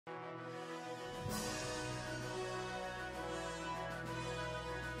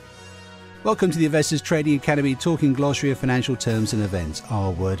Welcome to the Investors Trading Academy, talking glossary of financial terms and events.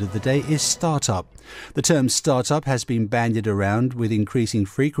 Our word of the day is startup. The term startup has been bandied around with increasing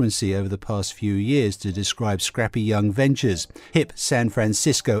frequency over the past few years to describe scrappy young ventures, hip San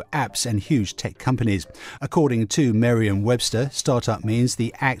Francisco apps and huge tech companies. According to Merriam-Webster, startup means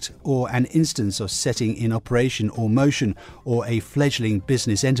the act or an instance of setting in operation or motion or a fledgling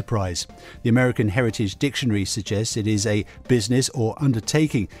business enterprise. The American Heritage Dictionary suggests it is a business or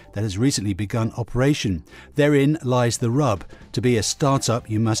undertaking that has recently begun operation. Therein lies the rub. To be a startup,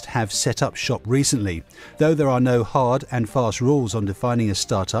 you must have set up shop recently. Though there are no hard and fast rules on defining a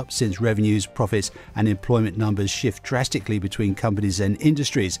startup, since revenues, profits and employment numbers shift drastically between companies and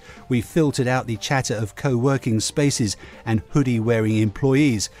industries, we filtered out the chatter of co-working spaces and hoodie-wearing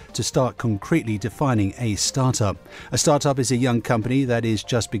employees to start concretely defining a startup. A startup is a young company that is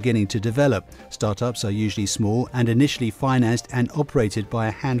just beginning to develop. Startups are usually small and initially financed and operated by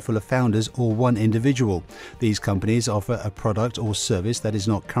a handful of founders or one individual. These companies offer a product or service that is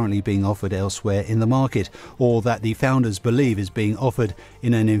not currently being offered elsewhere in the market, or that the founders believe is being offered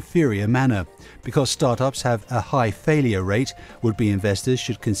in an inferior manner. Because startups have a high failure rate, would-be investors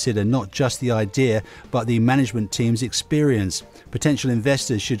should consider not just the idea but the management team's experience. Potential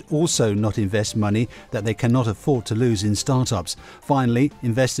investors should also not invest money that they cannot afford to lose in startups. Finally,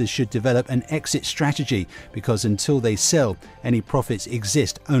 investors should develop an exit strategy, because until they sell, any profits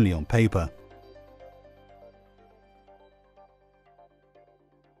exist only on paper.